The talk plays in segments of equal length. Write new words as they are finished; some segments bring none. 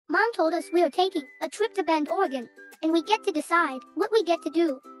Mom told us we are taking a trip to Bend, Oregon, and we get to decide what we get to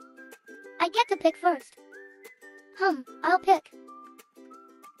do. I get to pick first. I'll pick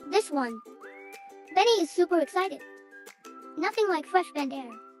this one. Benny is super excited. Nothing like fresh Bend air.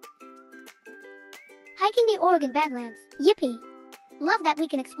 Hiking the Oregon Badlands. Yippee. Love that we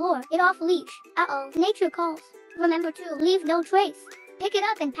can explore it off leash. Uh-oh, nature calls. Remember to leave no trace. Pick it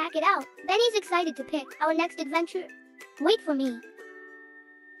up and pack it out. Benny's excited to pick our next adventure. Wait for me.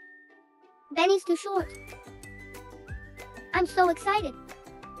 Benny's too short. I'm so excited.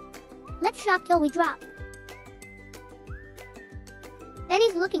 Let's shop till we drop.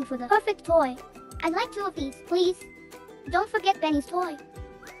 Benny's looking for the perfect toy. I'd like 2 of these, please. Don't forget Benny's toy.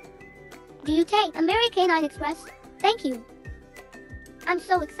 Do you take Ameri Canine Express? Thank you. I'm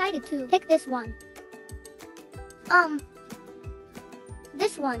so excited to pick this one.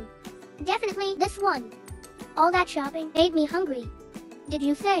 This one. Definitely this one. All that shopping made me hungry. Did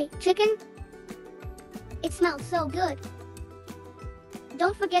you say chicken? It smells so good.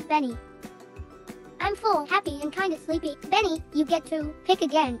 Don't forget Benny. I'm full, happy, and kinda sleepy. Benny, you get to pick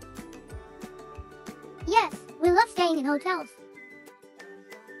again. Yes, we love staying in hotels.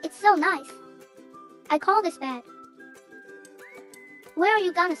 It's so nice. I call this bad. Where are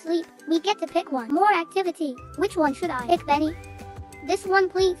you gonna sleep? We get to pick one more activity. Which one should I pick, Benny? This one,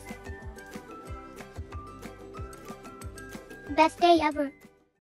 please. Best day ever.